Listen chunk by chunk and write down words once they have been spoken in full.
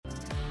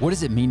What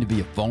does it mean to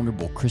be a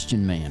vulnerable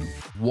Christian man?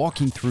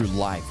 Walking through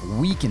life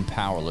weak and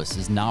powerless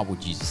is not what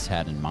Jesus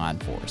had in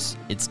mind for us.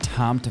 It's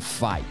time to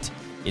fight.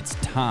 It's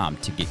time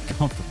to get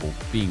comfortable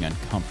being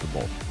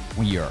uncomfortable.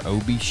 We are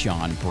Obi,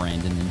 Sean,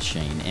 Brandon, and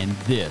Shane, and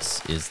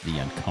this is The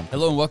Uncomfortable.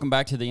 Hello, and welcome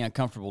back to The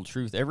Uncomfortable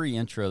Truth. Every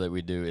intro that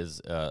we do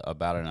is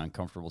about an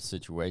uncomfortable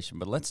situation,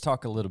 but let's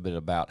talk a little bit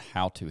about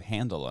how to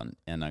handle an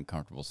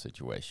uncomfortable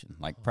situation,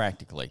 like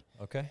practically.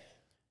 Okay.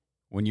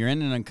 When you're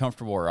in an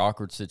uncomfortable or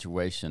awkward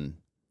situation,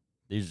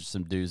 these are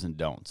some do's and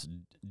don'ts.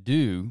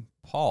 Do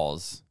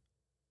pause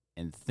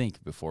and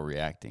think before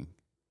reacting.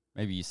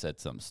 Maybe you said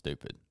something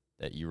stupid,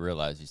 that you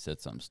realize you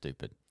said something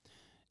stupid.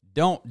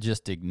 Don't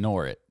just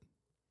ignore it.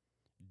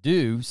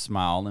 Do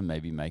smile and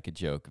maybe make a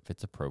joke if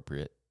it's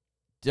appropriate.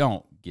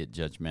 Don't get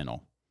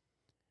judgmental.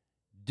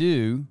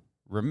 Do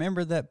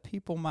remember that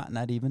people might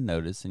not even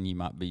notice and you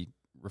might be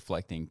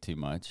reflecting too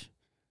much.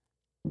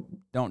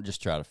 Don't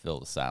just try to fill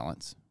the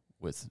silence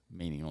with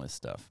meaningless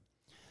stuff.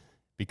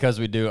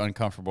 Because we do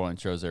uncomfortable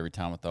intros every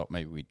time, I thought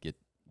maybe we'd get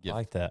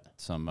like that.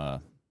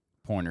 Some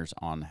pointers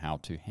on how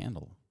to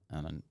handle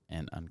an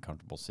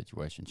uncomfortable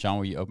situation. Sean,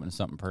 will you open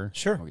something prayer?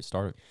 Sure. We'll get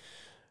started.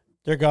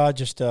 Dear God,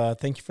 just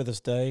thank you for this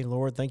day,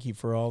 Lord. Thank you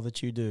for all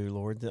that you do,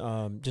 Lord.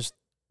 Just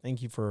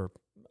thank you for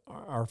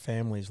our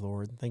families,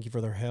 Lord. Thank you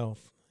for their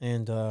health.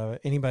 And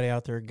anybody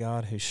out there,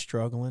 God, who's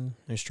struggling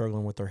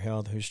with their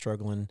health, who's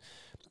struggling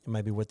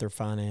maybe with their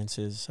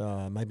finances,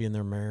 maybe in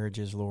their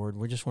marriages, Lord.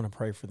 We just want to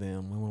pray for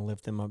them. We want to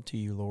lift them up to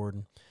you,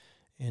 Lord,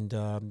 and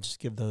just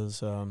give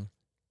those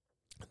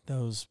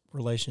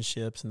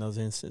relationships and those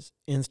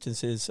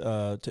instances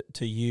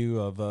to you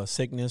of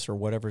sickness or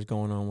whatever's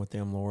going on with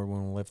them, Lord. We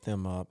want to lift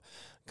them up.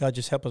 God,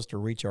 just help us to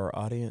reach our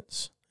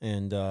audience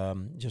and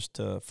just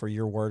for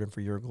your word and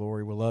for your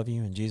glory. We love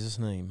you. In Jesus'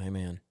 name,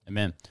 amen.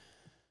 Amen.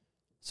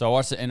 So I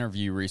watched the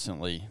interview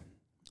recently,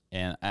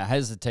 and I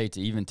hesitate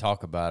to even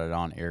talk about it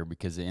on air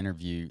because the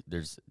interview,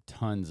 there's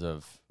tons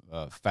of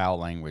foul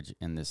language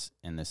in this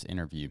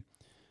interview.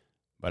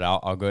 But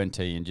I'll go ahead and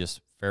tell you, and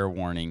just fair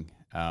warning,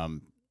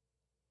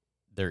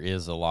 there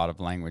is a lot of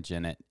language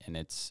in it, and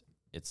it's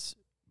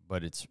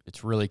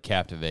really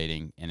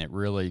captivating, and it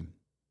really,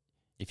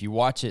 if you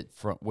watch it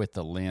with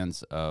the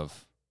lens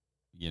of,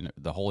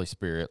 the Holy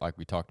Spirit, like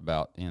we talked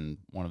about in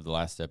one of the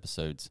last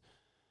episodes,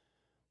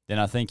 then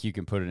I think you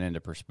can put it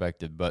into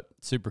perspective. But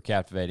super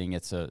captivating.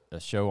 It's a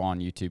show on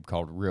YouTube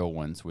called Real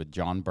Ones with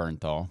Jon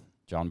Bernthal.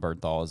 Jon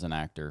Bernthal is an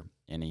actor,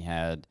 and he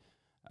had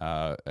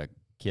a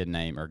guy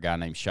named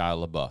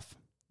Shia LaBeouf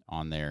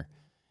on there,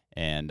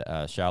 and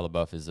Shia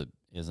LaBeouf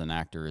is an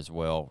actor as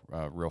well,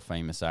 a real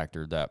famous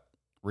actor that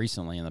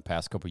recently in the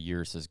past couple of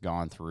years has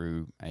gone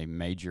through a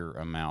major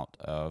amount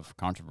of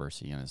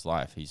controversy in his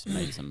life. He's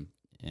made some,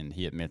 and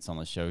he admits on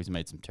the show, he's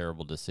made some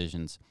terrible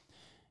decisions,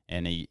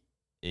 and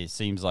it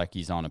seems like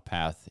he's on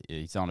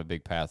a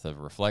big path of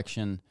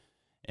reflection,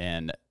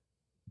 and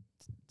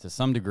to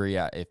some degree,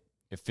 it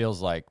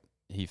feels like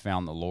he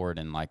found the Lord,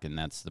 and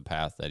that's the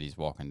path that he's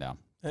walking down.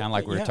 Kind of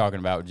like we were talking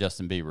about with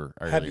Justin Bieber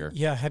earlier.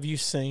 Have you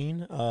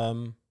seen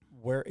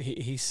where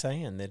he's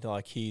saying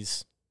that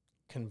he's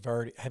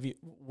converted? Have you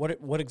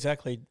what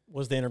exactly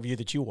was the interview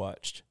that you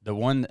watched? The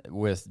one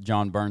with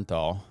Jon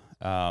Bernthal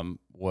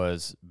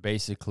was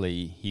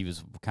basically he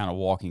was kind of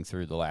walking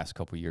through the last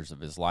couple of years of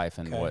his life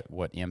and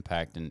what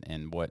impact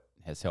and what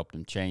has helped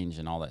him change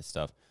and all that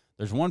stuff.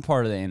 There's one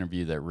part of the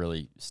interview that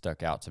really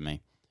stuck out to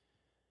me.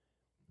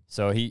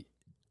 So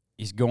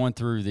he's going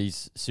through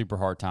these super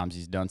hard times.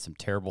 He's done some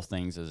terrible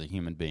things as a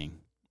human being.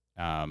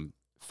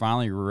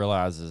 Finally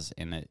realizes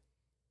and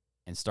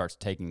starts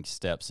taking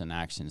steps and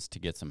actions to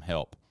get some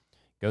help.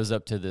 Goes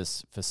up to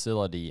this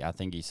facility, I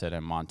think he said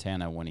in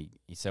Montana, when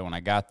he said, when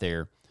I got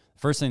there, the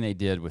first thing they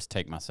did was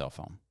take my cell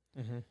phone.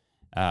 Mm-hmm.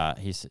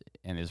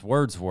 And his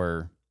words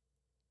were,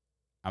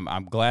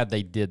 I'm glad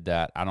they did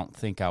that. I don't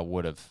think I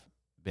would have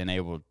been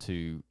able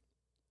to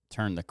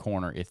turn the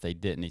corner if they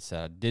didn't. He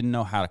said, I didn't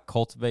know how to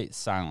cultivate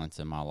silence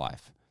in my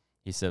life.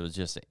 He said it was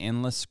just an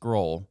endless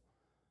scroll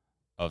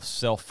of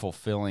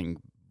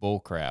self-fulfilling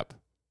bullcrap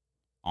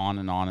on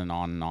and on and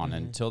on and on. Mm-hmm.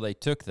 And until they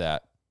took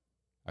that,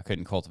 I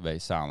couldn't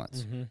cultivate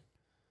silence. Mm-hmm.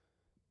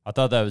 I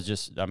thought that was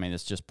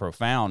it's just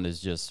profound, is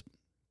just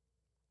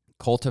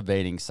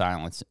cultivating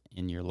silence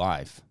in your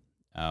life.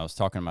 I was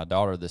talking to my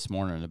daughter this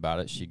morning about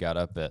it. She got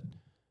up at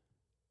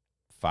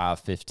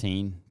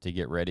 5:15 to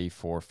get ready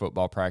for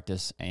football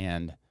practice,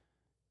 and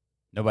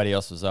nobody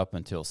else was up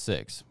until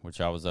 6, which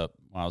I was up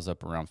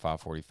around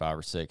 5:45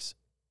 or 6.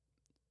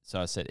 So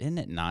I said, isn't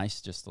it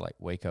nice just to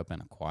wake up in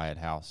a quiet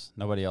house?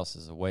 Nobody else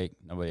is awake.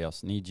 Nobody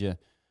else needs you.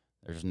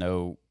 There's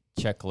no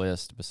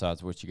checklist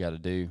besides what you got to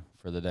do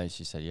for the day.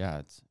 She said,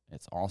 yeah,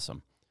 it's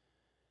awesome.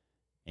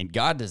 And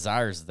God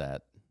desires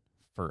that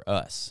for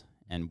us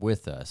and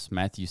with us.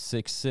 Matthew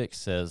 6:6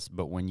 says,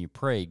 but when you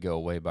pray, go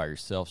away by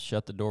yourself,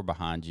 shut the door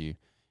behind you,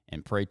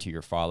 and pray to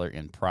your Father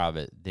in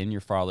private. Then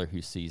your Father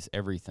who sees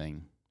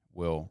everything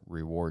will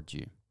reward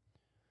you.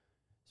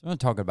 So I'm going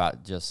to talk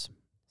about just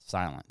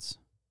silence.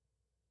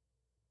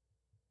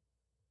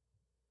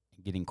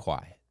 Getting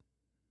quiet.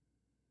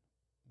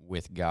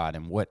 with God,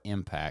 and what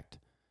impact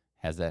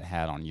has that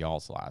had on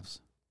y'all's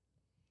lives?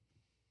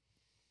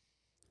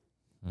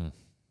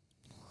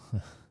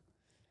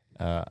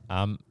 I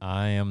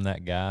am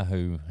that guy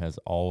who has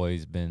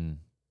always been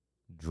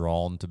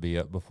drawn to be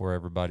up before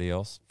everybody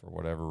else for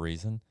whatever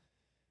reason.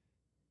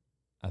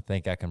 I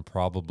think I can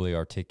probably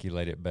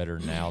articulate it better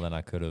now than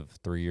I could have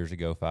 3 years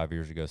ago, 5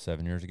 years ago,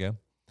 7 years ago.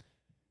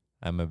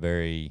 I'm a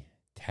very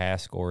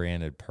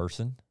task-oriented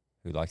person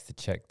who likes to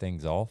check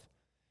things off.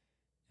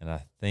 And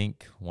I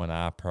think when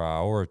I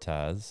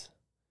prioritize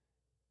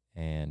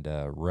and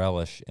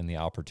relish in the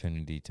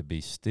opportunity to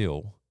be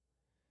still,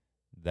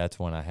 that's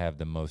when I have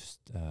the most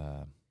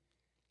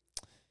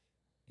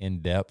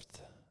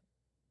in-depth,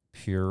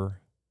 pure,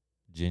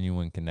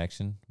 genuine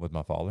connection with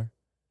my Father.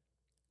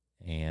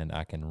 And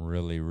I can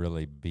really,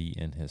 really be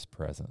in his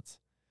presence.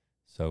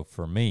 So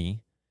for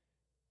me,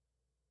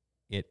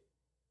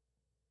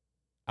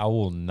 I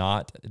will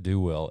not do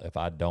well if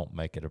I don't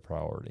make it a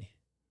priority.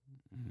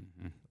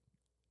 Mm-hmm.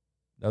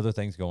 Other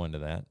things go into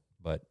that,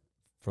 but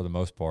for the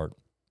most part,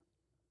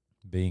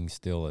 being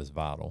still is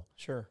vital.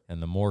 Sure.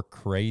 And the more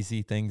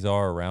crazy things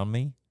are around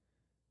me,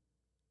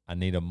 I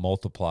need a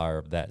multiplier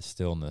of that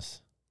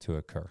stillness to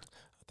occur.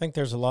 I think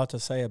there's a lot to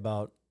say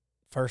about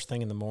first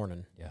thing in the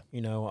morning. Yeah.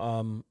 You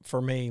know,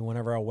 for me,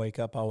 whenever I wake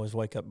up, I always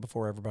wake up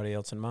before everybody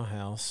else in my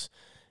house.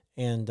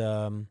 And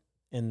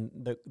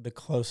the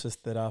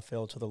closest that I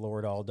feel to the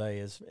Lord all day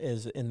is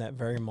in that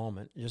very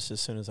moment, just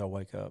as soon as I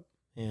wake up.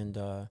 And,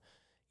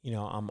 you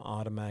know, I'm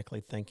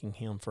automatically thanking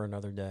him for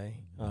another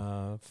day,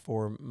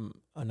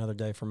 another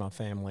day for my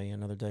family,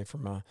 another day for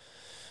my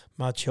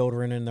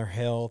children and their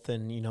health.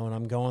 And, you know, and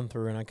I'm going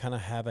through and I kind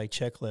of have a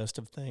checklist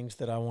of things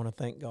that I want to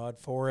thank God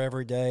for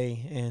every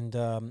day, and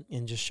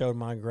just show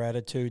my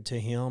gratitude to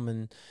him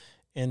and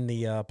in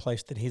the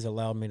place that he's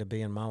allowed me to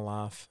be in my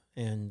life.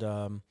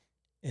 And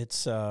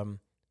it's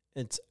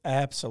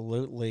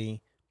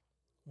absolutely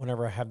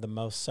whenever I have the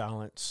most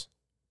silence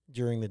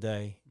during the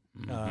day.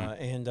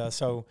 Mm-hmm.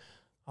 So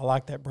I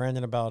like that,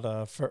 Brandon,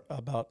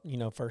 about you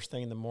know, first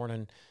thing in the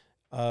morning.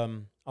 A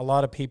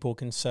lot of people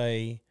can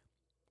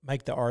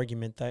make the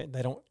argument that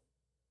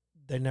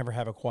they never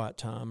have a quiet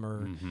time,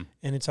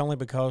 and it's only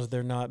because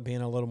they're not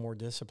being a little more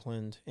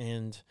disciplined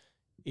and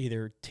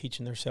either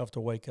teaching themselves to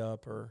wake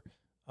up or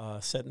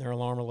setting their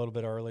alarm a little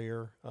bit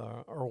earlier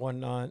or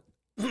whatnot.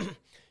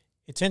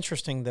 It's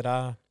interesting that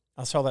I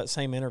saw that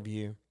same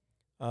interview,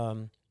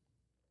 and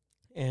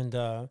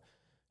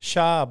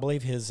Shy, I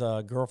believe his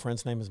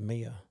girlfriend's name is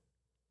Mia.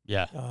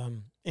 Yeah.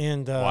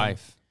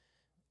 Wife.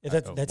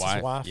 That's wife,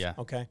 his wife? Yeah.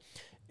 Okay.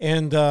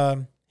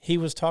 And he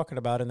was talking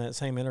about in that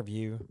same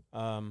interview,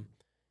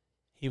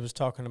 he was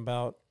talking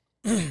about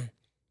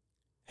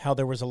how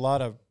there was a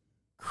lot of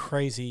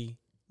crazy,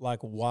 like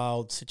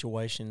wild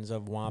situations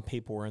of why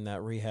people were in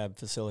that rehab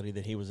facility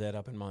that he was at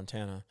up in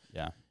Montana.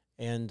 Yeah.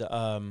 And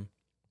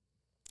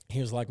he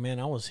was like, man,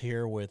 I was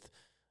here with,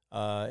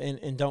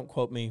 and don't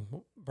quote me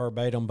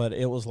verbatim, but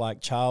it was like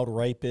child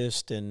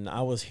rapist, and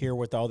I was here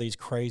with all these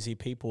crazy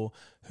people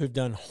who've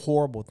done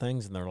horrible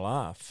things in their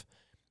life.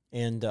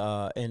 And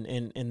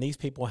these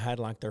people had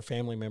like their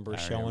family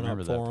members showing up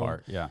for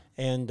them. Yeah.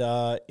 And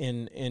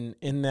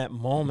in that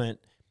moment,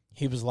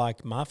 he was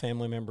like, my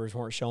family members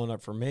weren't showing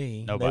up for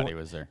me. Nobody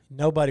was there.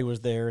 Nobody was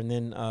there. And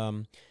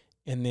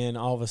then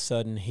all of a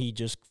sudden he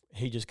just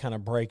kind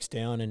of breaks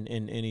down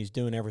and he's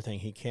doing everything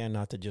he can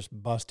not to just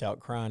bust out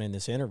crying in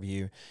this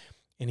interview.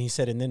 And he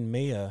said, and then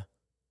Mia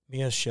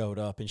showed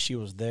up and she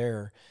was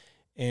there,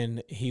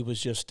 and he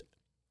was just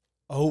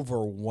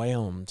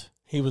overwhelmed.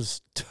 He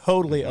was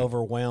totally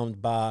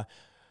overwhelmed by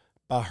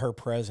her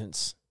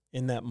presence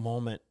in that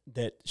moment,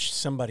 that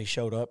somebody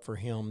showed up for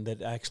him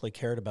that actually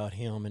cared about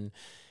him.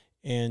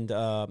 And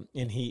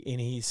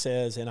he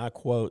says, and I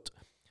quote,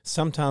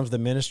 "Sometimes the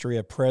ministry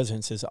of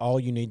presence is all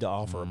you need to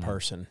offer a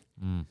person."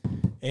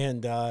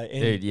 And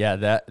dude, yeah,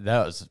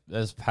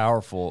 that's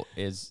powerful.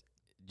 Is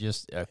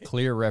just a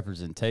clear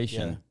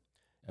representation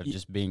of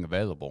just being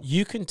available.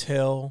 You can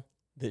tell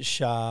that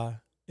Shy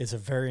is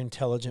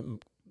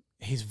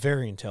he's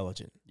very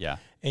intelligent. Yeah.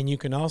 And you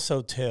can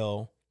also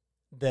tell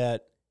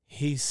that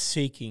he's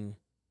seeking,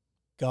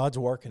 God's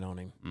working on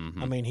him.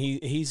 Mm-hmm. I mean,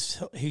 he's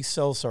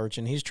soul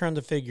searching. He's trying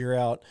to figure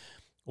out,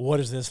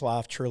 what is this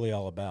life truly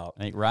all about?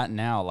 I think right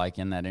now, like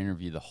in that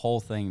interview, the whole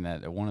thing,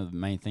 that one of the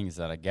main things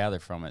that I gather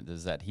from it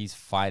is that he's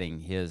fighting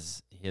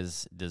his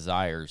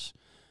desires,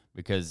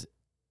 because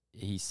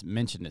he's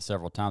mentioned it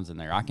several times in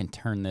there. I can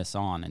turn this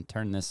on and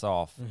turn this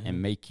off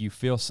and make you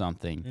feel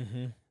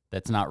something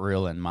that's not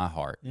real in my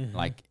heart.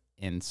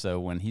 And so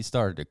when he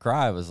started to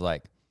cry, it was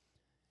like,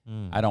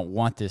 I don't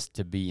want this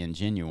to be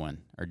ingenuine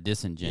or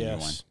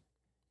disingenuous.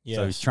 Yes.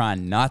 So he's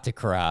trying not to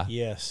cry.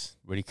 Yes.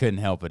 But he couldn't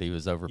help it. He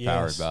was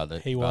overpowered by the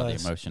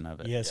emotion of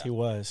it. Yes, he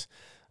was.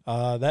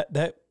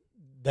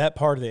 That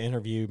part of the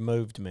interview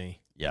moved me.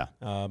 Yeah.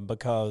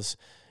 Because,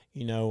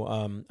 you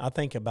know, I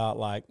think about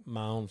like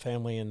my own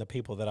family and the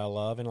people that I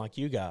love, and like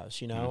you guys,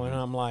 you know, and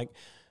I'm like,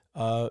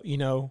 you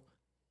know,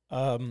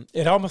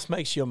 it almost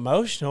makes you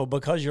emotional,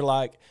 because you're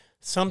like,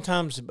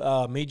 sometimes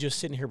me just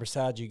sitting here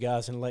beside you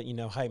guys and letting you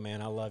know, hey,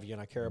 man, I love you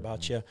and I care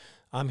about you.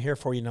 I'm here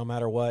for you no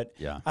matter what.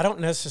 Yeah. I don't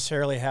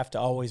necessarily have to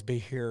always be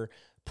here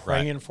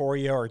praying for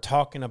you or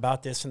talking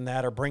about this and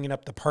that or bringing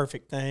up the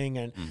perfect thing.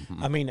 And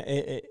I mean,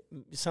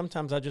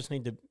 sometimes I just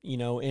need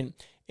to,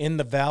 in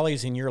the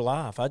valleys in your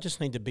life, I just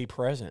need to be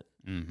present.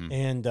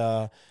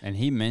 And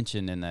he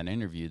mentioned in that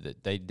interview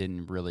that they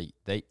didn't really,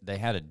 they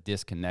had a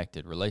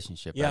disconnected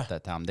relationship at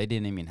that time. They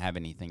didn't even have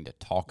anything to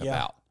talk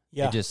about.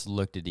 Yeah. They just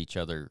looked at each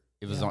other.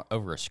 It was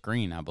over a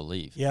screen, I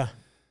believe. Yeah.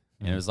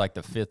 And it was like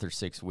the 5th or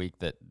 6th week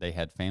that they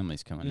had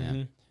families coming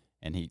in.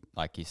 And he,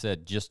 like he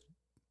said, just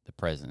the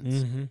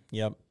presence.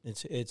 Yep.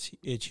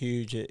 It's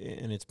huge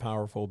and it's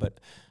powerful, but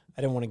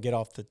I didn't want to get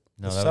off the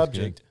that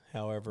subject.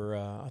 However,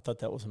 I thought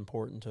that was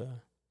important to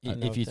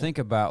if you think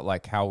about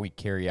like how we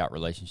carry out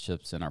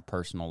relationships in our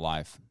personal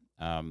life,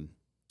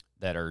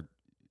 that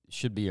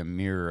should be a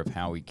mirror of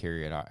how we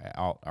carry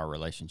out our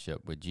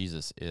relationship with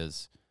Jesus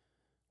is,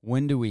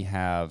 when do we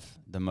have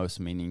the most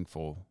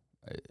meaningful,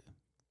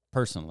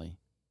 personally,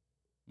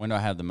 when do I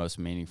have the most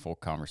meaningful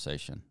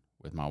conversation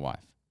with my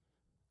wife?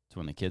 It's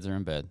when the kids are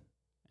in bed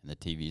and the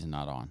TV's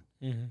not on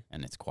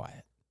and it's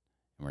quiet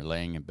and we're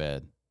laying in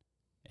bed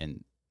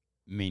and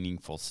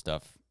meaningful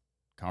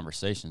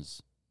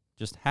conversations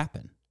just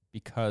happen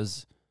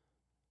because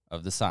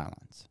of the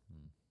silence.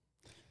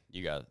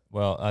 You got it.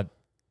 Well,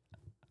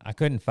 I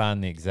couldn't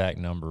find the exact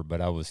number,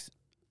 but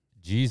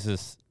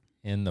Jesus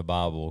in the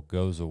Bible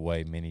goes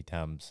away many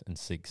times and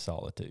seeks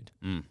solitude.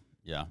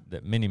 Yeah.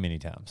 That many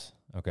times.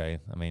 Okay.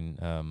 I mean,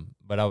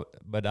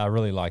 but I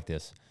really like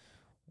this.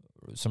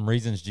 Some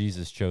reasons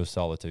Jesus chose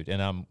solitude,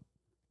 and I'm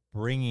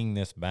bringing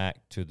this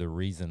back to the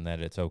reason that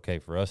it's okay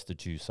for us to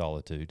choose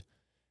solitude.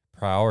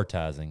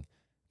 Prioritizing.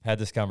 Had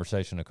this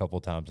conversation a couple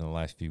of times in the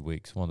last few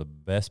weeks. One of the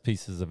best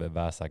pieces of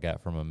advice I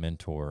got from a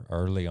mentor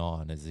early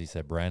on is he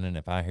said, Brandon,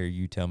 if I hear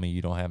you tell me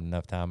you don't have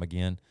enough time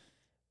again,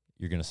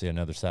 you're going to see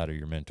another side of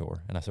your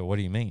mentor. And I said, what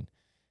do you mean?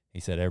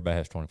 He said, everybody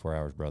has 24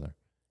 hours, brother.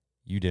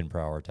 You didn't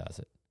prioritize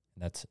it.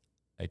 And that's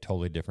a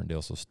totally different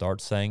deal. So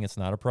start saying it's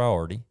not a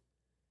priority,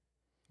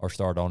 or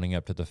start owning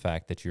up to the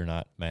fact that you're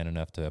not man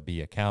enough to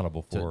be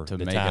accountable for to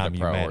the make time it a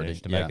you priority.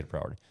 manage to make it a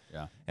priority.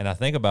 Yeah. And I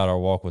think about our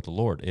walk with the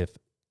Lord. If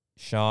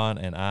Sean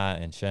and I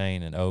and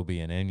Shane and Obi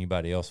and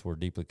anybody else we're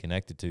deeply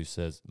connected to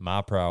says,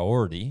 my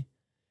priority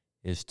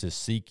is to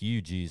seek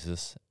you,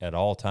 Jesus, at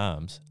all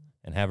times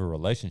and have a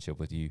relationship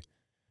with you,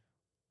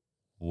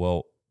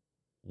 well,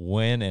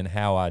 when and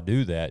how I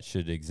do that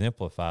should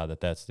exemplify that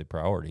that's the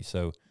priority.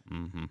 So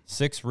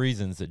 6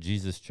 reasons that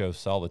Jesus chose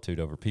solitude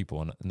over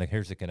people. And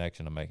here's the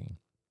connection I'm making.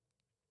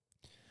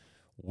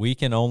 We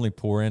can only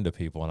pour into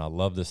people, and I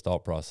love this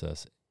thought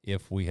process,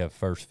 if we have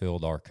first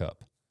filled our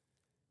cup.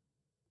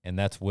 And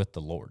that's with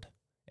the Lord.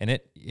 And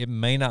it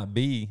may not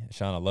be,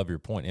 Sean, I love your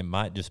point, it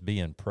might just be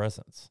in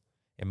presence.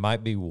 It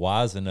might be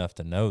wise enough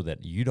to know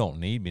that you don't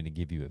need me to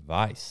give you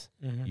advice.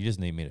 You just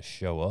need me to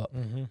show up.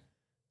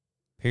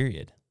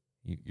 Period.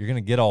 You're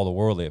going to get all the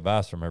worldly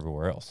advice from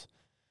everywhere else.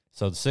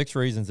 So the 6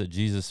 reasons that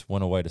Jesus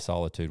went away to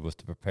solitude was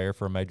to prepare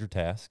for a major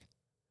task,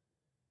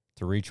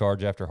 to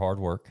recharge after hard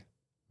work.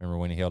 Remember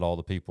when he held all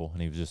the people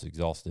and he was just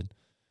exhausted,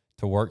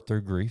 to work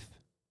through grief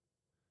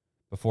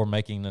before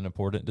making an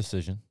important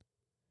decision,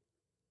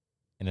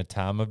 in a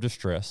time of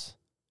distress,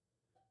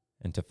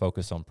 and to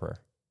focus on prayer.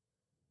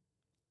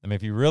 I mean,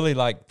 if you really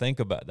think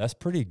about it, that's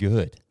pretty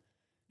good.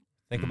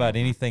 Think about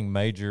anything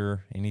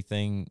major,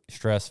 anything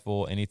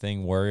stressful,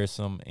 anything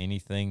worrisome,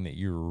 anything that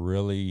you're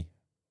really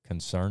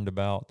concerned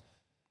about.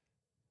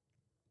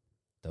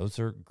 Those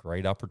are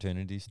great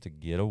opportunities to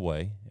get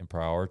away and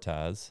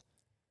prioritize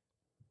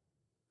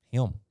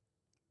Him.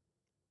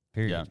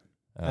 Period.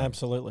 Yeah.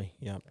 Absolutely.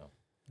 Yeah.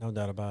 No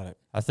doubt about it.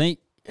 I think,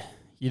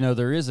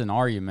 there is an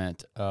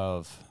argument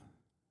of,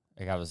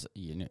 like I'm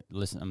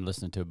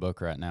listening to a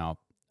book right now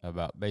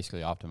about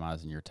basically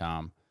optimizing your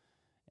time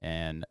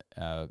and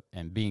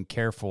being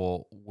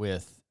careful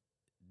with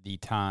the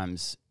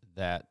times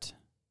that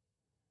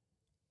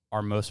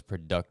are most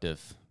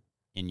productive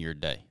in your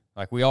day.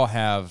 Like we all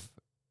have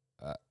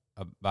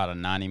about a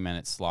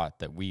 90-minute slot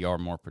that we are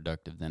more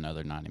productive than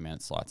other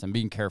 90-minute slots, and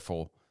being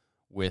careful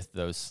with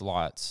those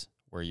slots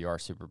where you are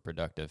super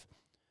productive.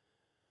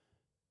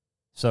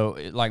 So,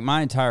 like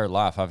my entire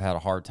life, I've had a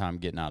hard time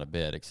getting out of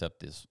bed, except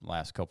this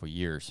last couple of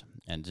years,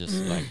 and just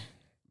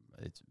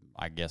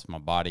I guess my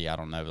body, I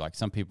don't know. Like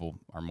some people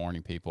are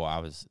morning people. I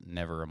was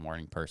never a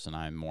morning person.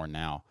 I am more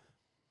now.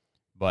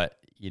 But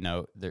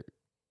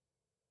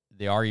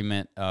the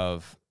argument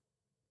of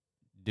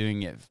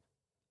doing it,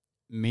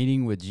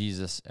 meeting with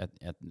Jesus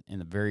in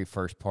the very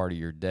first part of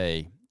your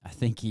day, I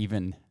think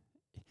even,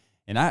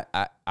 and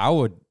I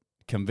would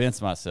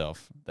convince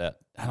myself that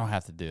I don't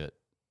have to do it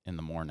in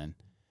the morning.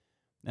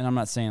 And I'm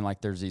not saying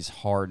like there's these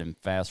hard and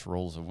fast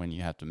rules of when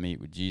you have to meet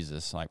with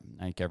Jesus. Like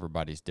I think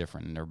everybody's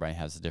different and everybody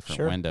has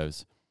different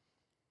windows.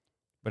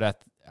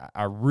 But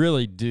I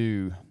really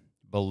do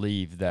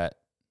believe that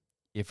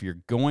if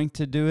you're going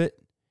to do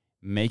it,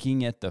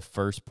 making it the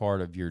first part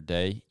of your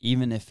day,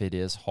 even if it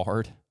is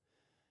hard,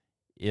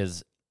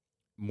 is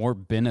more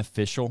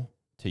beneficial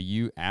to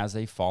you as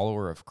a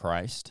follower of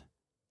Christ?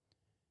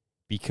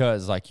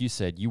 Because, like you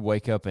said, you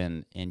wake up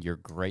and you're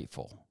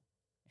grateful,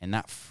 and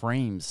that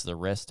frames the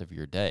rest of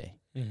your day.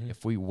 Mm-hmm.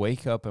 If we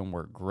wake up and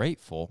we're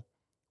grateful,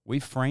 we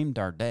framed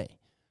our day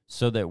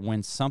so that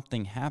when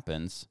something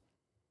happens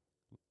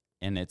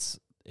and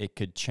it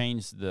could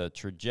change the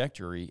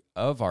trajectory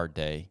of our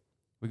day,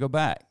 we go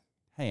back.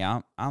 Hey,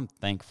 I'm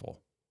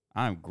thankful.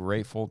 I'm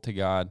grateful to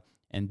God,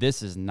 and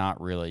this is not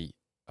really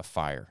a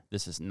fire.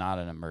 This is not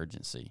an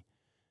emergency.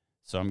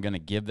 So I'm going to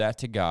give that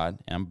to God,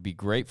 and I'm going to be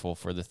grateful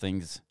for the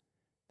things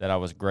that I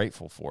was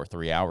grateful for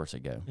 3 hours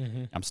ago.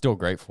 Mm-hmm. I'm still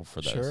grateful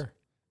for those. Sure.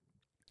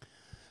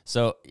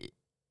 So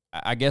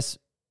I guess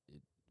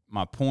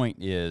my point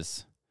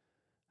is,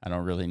 I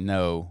don't really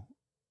know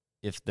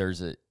if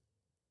there's a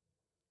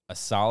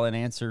solid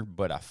answer,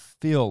 but I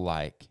feel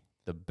like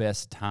the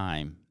best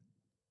time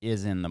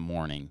is in the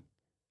morning,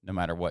 no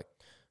matter what,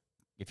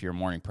 if you're a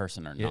morning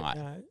person or not.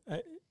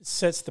 It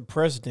sets the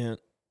precedent.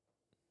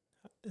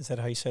 Is that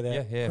how you say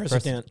that? Yeah.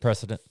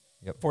 Precedent.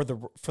 Yep. For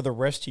the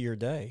rest of your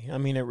day. I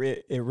mean, it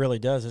really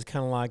does. It's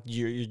kind of like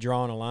you're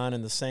drawing a line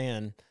in the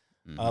sand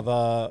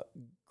of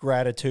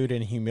gratitude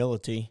and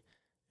humility,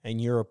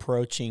 and you're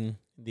approaching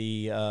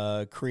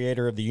the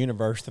creator of the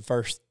universe, the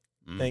first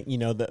thing,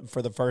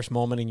 for the first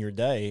moment in your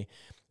day,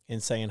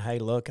 and saying, "Hey,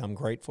 look, I'm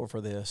grateful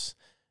for this.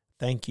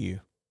 Thank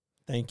you.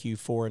 Thank you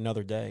for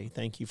another day.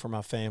 Thank you for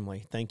my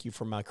family. Thank you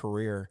for my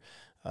career.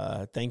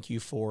 Thank you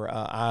for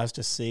eyes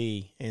to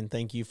see, and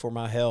thank you for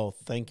my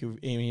health. Thank you."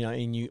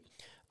 And you,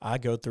 I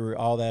go through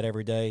all that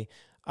every day.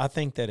 I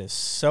think that is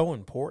so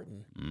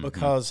important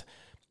because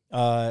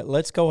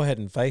let's go ahead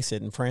and face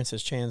it. And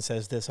Francis Chan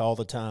says this all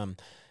the time.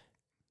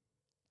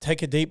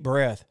 Take a deep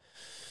breath.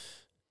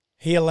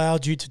 He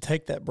allowed you to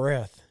take that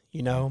breath.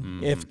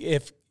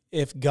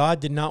 If God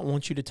did not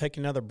want you to take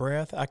another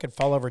breath, I could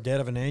fall over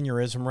dead of an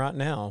aneurysm right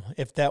now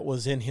if that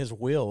was in his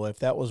will, if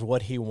that was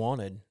what he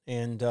wanted.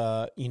 And,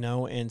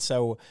 and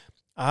so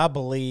I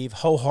believe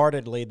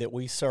wholeheartedly that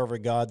we serve a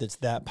God that's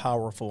that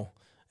powerful.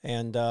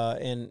 And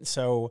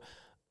so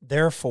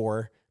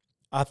therefore,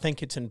 I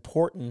think it's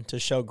important to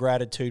show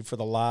gratitude for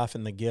the life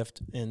and the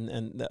gift.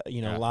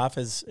 Life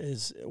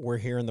is we're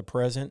here in the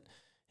present.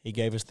 He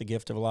gave us the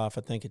gift of life.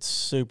 I think it's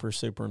super,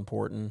 super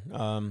important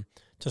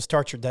to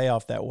start your day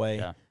off that way.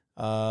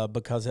 Yeah.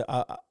 Because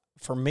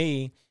for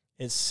me,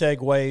 it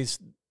segues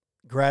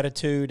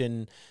gratitude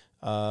and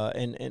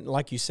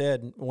like you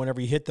said, whenever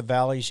you hit the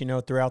valleys,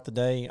 throughout the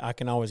day, I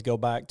can always go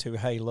back to,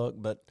 hey, look,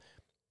 but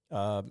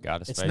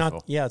God is it's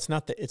faithful. It's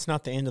not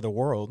the end of the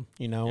world.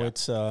 Yeah.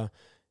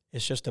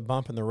 It's just a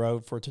bump in the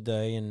road for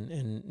today,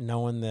 and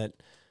knowing that.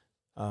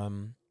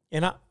 And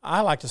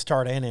I like to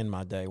start and end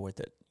my day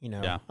with it.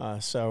 Yeah.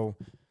 So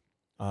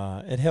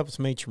it helps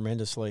me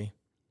tremendously.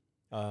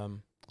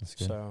 That's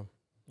good. So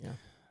yeah.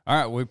 All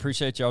right, we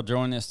appreciate y'all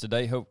joining us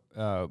today. Hope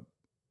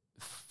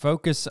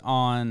focus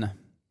on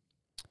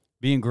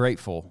being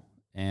grateful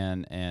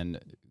and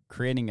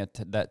creating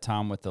that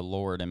time with the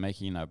Lord and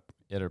making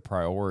it a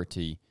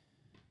priority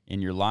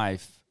in your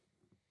life,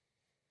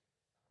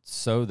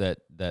 so that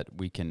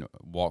we can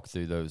walk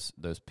through those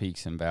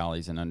peaks and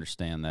valleys and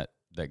understand that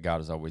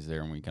God is always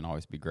there and we can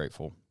always be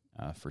grateful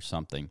for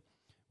something.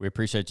 We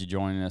appreciate you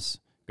joining us.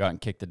 Go out and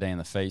kick the day in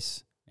the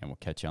face, and we'll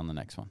catch you on the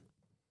next one.